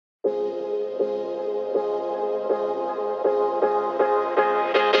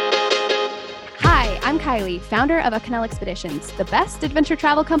I'm Kylie, founder of Acanel Expeditions, the best adventure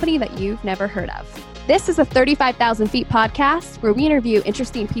travel company that you've never heard of. This is a 35,000 feet podcast where we interview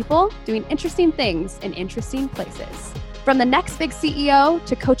interesting people doing interesting things in interesting places. From the next big CEO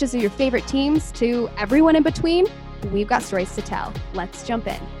to coaches of your favorite teams to everyone in between, we've got stories to tell. Let's jump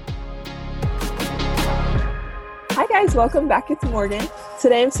in. Hi guys, welcome back. It's Morgan.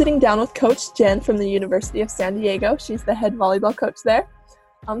 Today I'm sitting down with Coach Jen from the University of San Diego. She's the head volleyball coach there.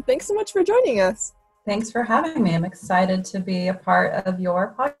 Thanks so much for joining us. Thanks for having me. I'm excited to be a part of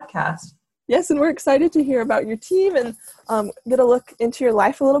your podcast. Yes, and we're excited to hear about your team and get a look into your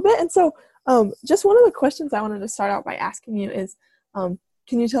life a little bit. And so just one of the questions I wanted to start out by asking you is, can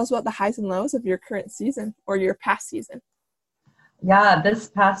you tell us about the highs and lows of your current season or your past season? Yeah, this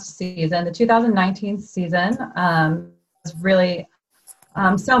past season, the 2019 season, was really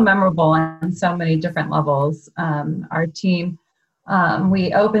so memorable on so many different levels. Our team,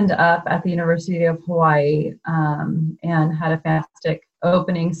 we opened up at the University of Hawaii and had a fantastic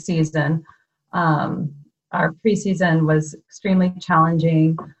opening season. Our preseason was extremely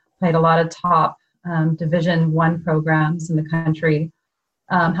challenging, played a lot of top Division I programs in the country,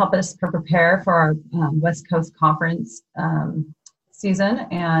 helped us prepare for our West Coast Conference season.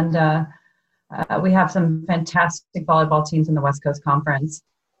 And we have some fantastic volleyball teams in the West Coast Conference.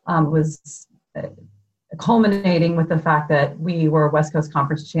 Was culminating with the fact that we were West Coast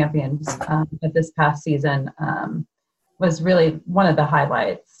Conference champions at this past season was really one of the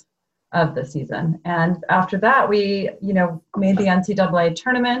highlights of the season. And after that, we, made the NCAA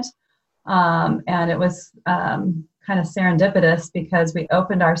tournament, and it was kind of serendipitous because we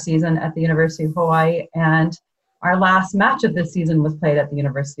opened our season at the University of Hawaii, and our last match of this season was played at the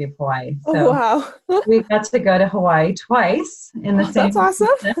University of Hawaii. So wow. We got to go to Hawaii twice in the same That's awesome.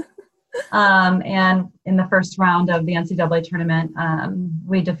 season. And in the first round of the NCAA tournament,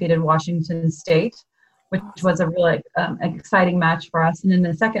 we defeated Washington State, which was a really exciting match for us. And in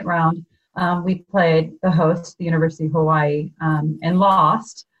the second round, we played the host, the University of Hawaii, and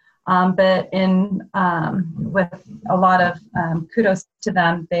lost. But with a lot of kudos to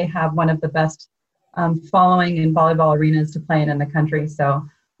them, they have one of the best following in volleyball arenas to play in the country. So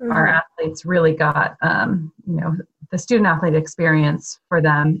our athletes really got, the student athlete experience for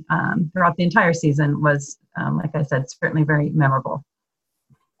them throughout the entire season was, like I said, certainly very memorable.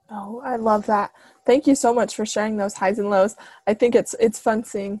 Oh, I love that. Thank you so much for sharing those highs and lows. I think it's fun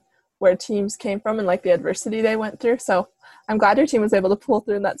seeing where teams came from and like the adversity they went through. So I'm glad your team was able to pull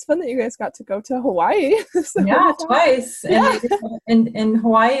through, and that's fun that you guys got to go to Hawaii. Yeah, twice. Yeah. And in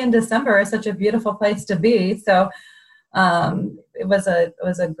Hawaii in December is such a beautiful place to be. So it was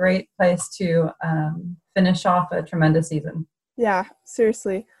a great place to finish off a tremendous season. Yeah,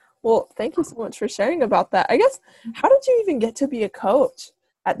 seriously. Well, thank you so much for sharing about that. I guess, how did you even get to be a coach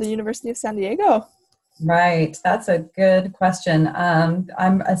at the University of San Diego? Right. That's a good question.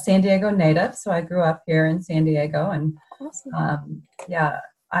 I'm a San Diego native, so I grew up here in San Diego. And awesome.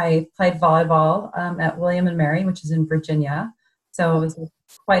 I played volleyball at William and Mary, which is in Virginia. So it was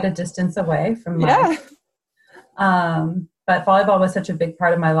quite a distance away from my but volleyball was such a big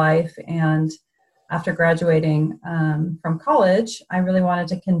part of my life. And after graduating from college, I really wanted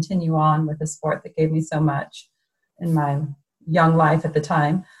to continue on with a sport that gave me so much in my young life at the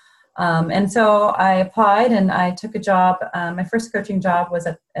time. And so I applied and I took a job. My first coaching job was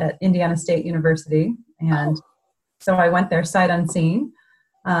at Indiana State University. And so I went there sight unseen,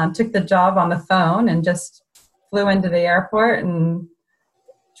 took the job on the phone and just flew into the airport and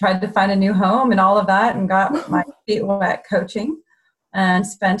tried to find a new home and all of that, and got my feet wet coaching and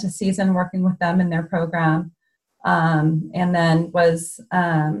spent a season working with them in their program. And then was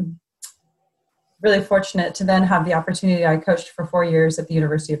really fortunate to then have the opportunity. I coached for 4 years at the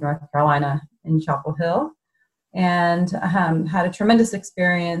University of North Carolina in Chapel Hill, and had a tremendous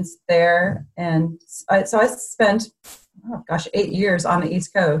experience there. And I spent, 8 years on the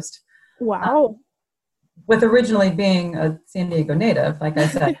East Coast. Wow. With originally being a San Diego native, like I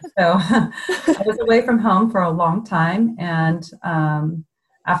said. So I was away from home for a long time. And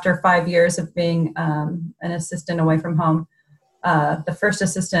after 5 years of being an assistant away from home, the first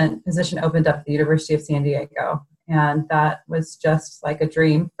assistant position opened up at the University of San Diego. And that was just like a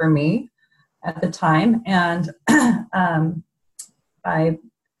dream for me at the time. And I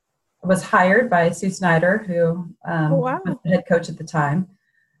was hired by Sue Snyder, who was the head coach at the time.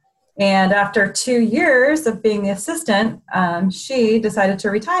 And after 2 years of being the assistant, she decided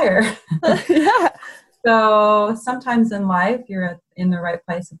to retire. Yeah. So sometimes in life, you're in the right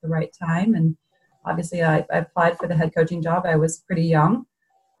place at the right time. And obviously, I applied for the head coaching job. I was pretty young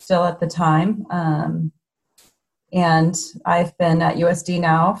still at the time. And I've been at USD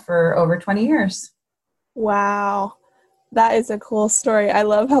now for over 20 years. Wow. That is a cool story. I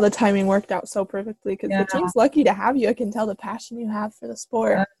love how the timing worked out so perfectly because the Yeah. team's lucky to have you. I can tell the passion you have for the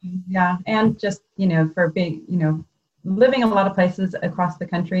sport. Yeah. And just, for being, living a lot of places across the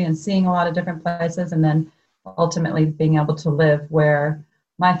country and seeing a lot of different places, and then ultimately being able to live where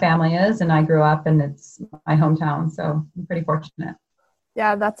my family is and I grew up and it's my hometown. So I'm pretty fortunate.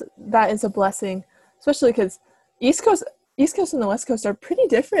 Yeah, that is a blessing, especially because East Coast and the West Coast are pretty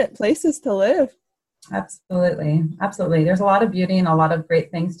different places to live. Absolutely. Absolutely. There's a lot of beauty and a lot of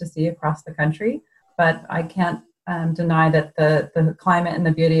great things to see across the country, but I can't deny that the climate and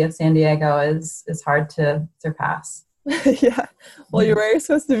the beauty of San Diego is hard to surpass. Yeah. Well, you're where you're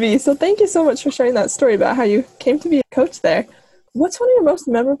supposed to be. So thank you so much for sharing that story about how you came to be a coach there. What's one of your most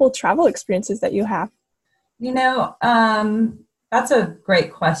memorable travel experiences that you have? That's a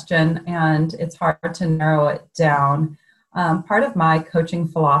great question, and it's hard to narrow it down. Part of my coaching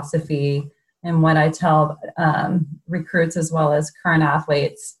philosophy and what I tell recruits as well as current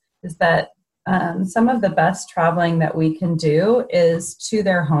athletes is that some of the best traveling that we can do is to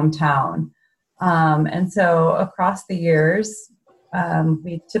their hometown. And so across the years,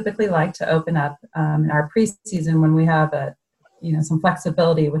 we typically like to open up in our preseason when we have some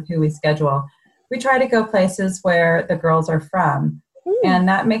flexibility with who we schedule. We try to go places where the girls are from. And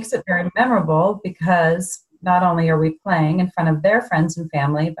that makes it very memorable because not only are we playing in front of their friends and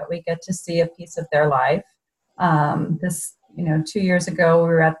family, but we get to see a piece of their life. 2 years ago, we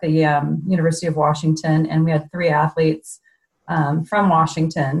were at the University of Washington, and we had 3 athletes from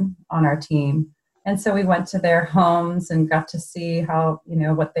Washington on our team. And so we went to their homes and got to see how,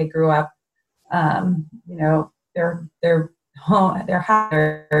 what they grew up, their home,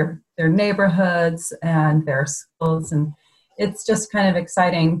 their neighborhoods and their schools. And it's just kind of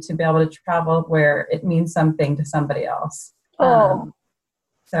exciting to be able to travel where it means something to somebody else. So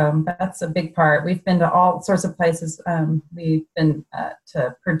that's a big part. We've been to all sorts of places. We've been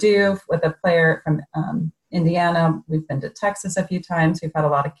to Purdue with a player from Indiana. We've been to Texas a few times. We've had a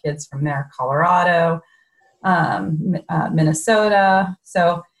lot of kids from there, Colorado, Minnesota.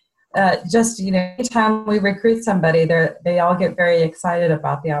 So anytime we recruit somebody, they all get very excited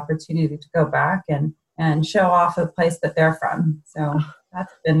about the opportunity to go back and show off the place that they're from. So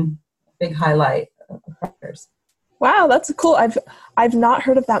that's been a big highlight of ours. Wow, that's cool. I've not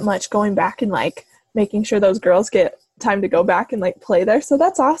heard of that much, going back and making sure those girls get time to go back and play there. So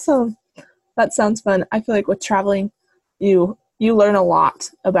that's awesome. That sounds fun. I feel like with traveling, you learn a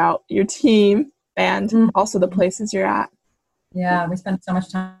lot about your team and also the places you're at. Yeah, we spend so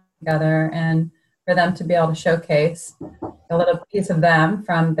much time together, and for them to be able to showcase a little piece of them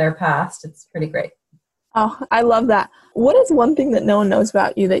from their past, it's pretty great. Oh, I love that. What is one thing that no one knows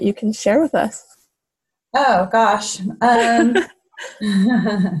about you that you can share with us? Oh, gosh.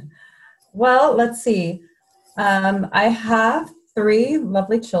 Well, let's see. I have 3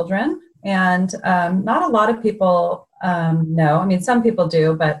 lovely children, and not a lot of people know. I mean, some people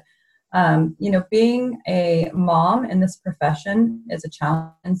do, but, being a mom in this profession is a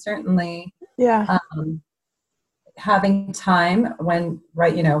challenge. And certainly having time when,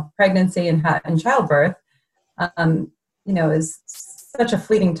 pregnancy and childbirth, is such a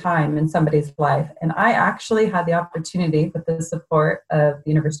fleeting time in somebody's life. And I actually had the opportunity, with the support of the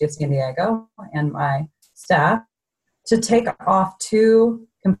University of San Diego and my staff, to take off 2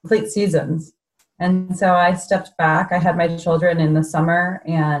 complete seasons. And so I stepped back. I had my children in the summer,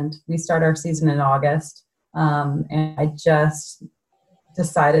 and we start our season in August. And I just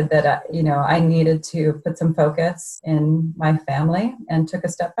decided that, I needed to put some focus in my family, and took a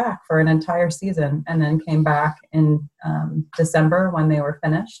step back for an entire season, and then came back in December when they were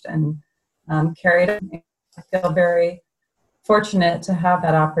finished, and carried it. I feel very fortunate to have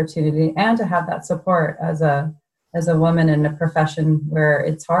that opportunity and to have that support as a woman in a profession where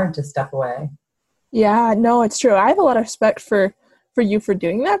it's hard to step away. Yeah, no, it's true. I have a lot of respect for you for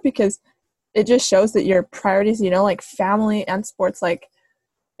doing that, because it just shows that your priorities, family and sports,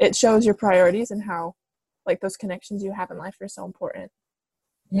 it shows your priorities and how those connections you have in life are so important.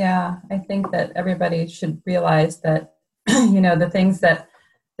 Yeah, I think that everybody should realize that, the things that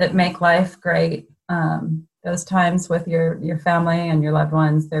make life great, those times with your family and your loved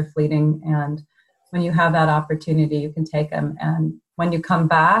ones, they're fleeting. And when you have that opportunity, you can take them. And when you come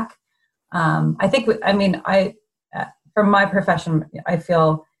back, from my profession, I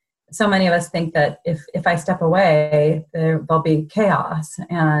feel so many of us think that if I step away, there'll be chaos,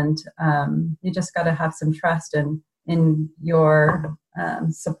 and you just got to have some trust in your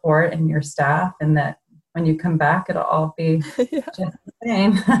support and your staff, and that when you come back, it'll all be just the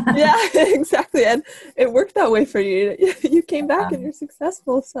same. Yeah, exactly. And it worked that way for you. You came back and you're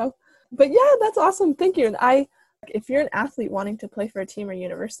successful. So But yeah, that's awesome. Thank you. And if you're an athlete wanting to play for a team or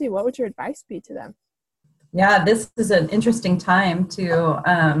university, what would your advice be to them? Yeah, this is an interesting time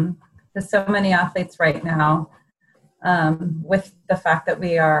there's so many athletes right now with the fact that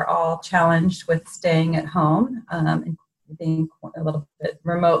we are all challenged with staying at home and being a little bit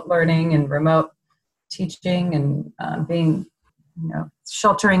remote learning and remote teaching and being,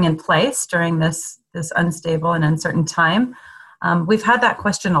 sheltering in place during this unstable and uncertain time. We've had that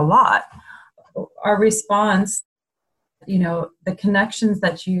question a lot. Our response, the connections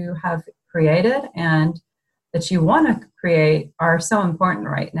that you have created and that you want to create are so important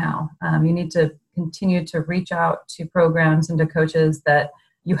right now. You need to continue to reach out to programs and to coaches that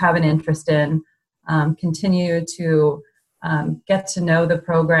you have an interest in. Continue to get to know the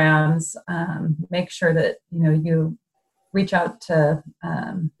programs. Make sure that you reach out to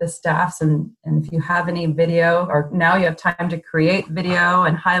the staffs, and if you have any video, or now you have time to create video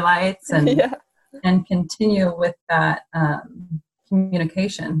and highlights and and continue with that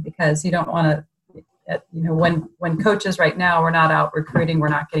communication, because you don't want to. When coaches right now, we're not out recruiting, we're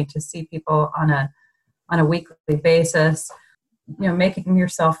not getting to see people on a weekly basis. Making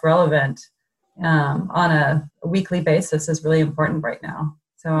yourself relevant on a weekly basis is really important right now.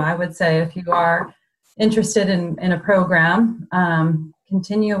 So I would say if you are interested in a program,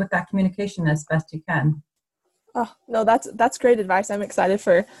 continue with that communication as best you can. Oh, no, that's great advice. I'm excited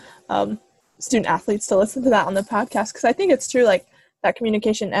for student athletes to listen to that on the podcast, because I think it's true, like that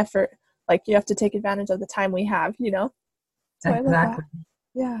communication effort. Like you have to take advantage of the time we have, So exactly.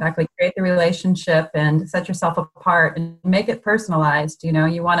 Yeah. Exactly. Create the relationship and set yourself apart and make it personalized.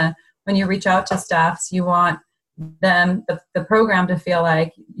 You want to, when you reach out to staffs, you want them, the program to feel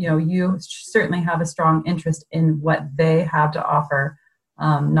like, you certainly have a strong interest in what they have to offer,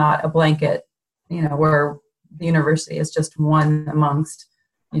 not a blanket, where the university is just one amongst,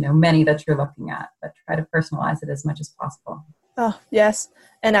 many that you're looking at, but try to personalize it as much as possible. Oh, yes.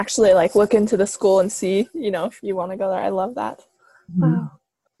 And actually look into the school and see, if you want to go there. I love that. Mm-hmm. Wow.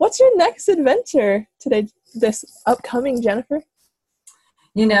 What's your next adventure this upcoming, Jennifer?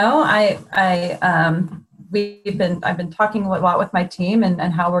 I've been talking a lot with my team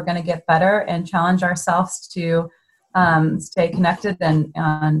and how we're going to get better and challenge ourselves to stay connected and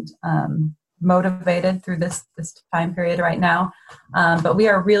motivated through this time period right now. But we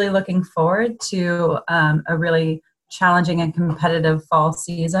are really looking forward to a really challenging and competitive fall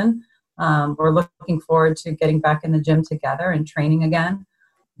season. We're looking forward to getting back in the gym together and training again.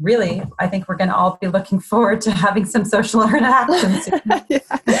 Really, I think we're going to all be looking forward to having some social interactions.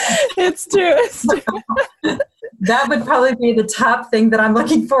 Yeah, it's true. That would probably be the top thing that I'm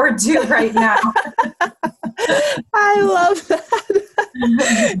looking forward to right now. I love that.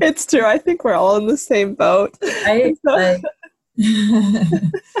 It's true. I think we're all in the same boat. Right?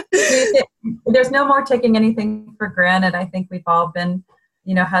 There's no more taking anything for granted. I think we've all been,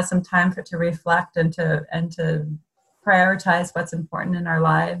 had some time to reflect and to prioritize what's important in our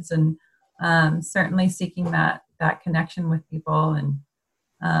lives, and certainly seeking that connection with people and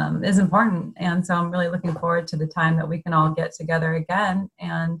is important. And so I'm really looking forward to the time that we can all get together again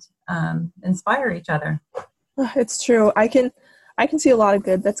and inspire each other. It's true. I can see a lot of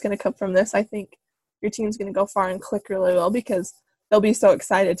good that's going to come from this. I think your team's going to go far and click really well, because they'll be so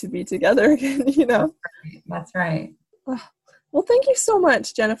excited to be together again, That's right. Well, thank you so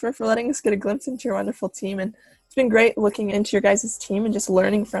much, Jennifer, for letting us get a glimpse into your wonderful team. And it's been great looking into your guys' team and just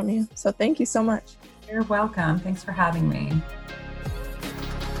learning from you. So thank you so much. You're welcome. Thanks for having me.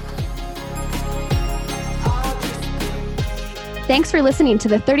 Thanks for listening to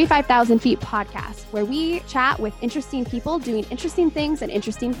the 35,000 Feet podcast, where we chat with interesting people doing interesting things in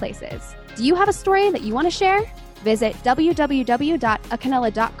interesting places. Do you have a story that you want to share? Visit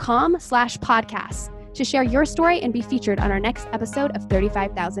www.acanela.com/podcast to share your story and be featured on our next episode of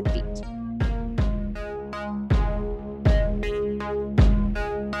 35,000 Feet.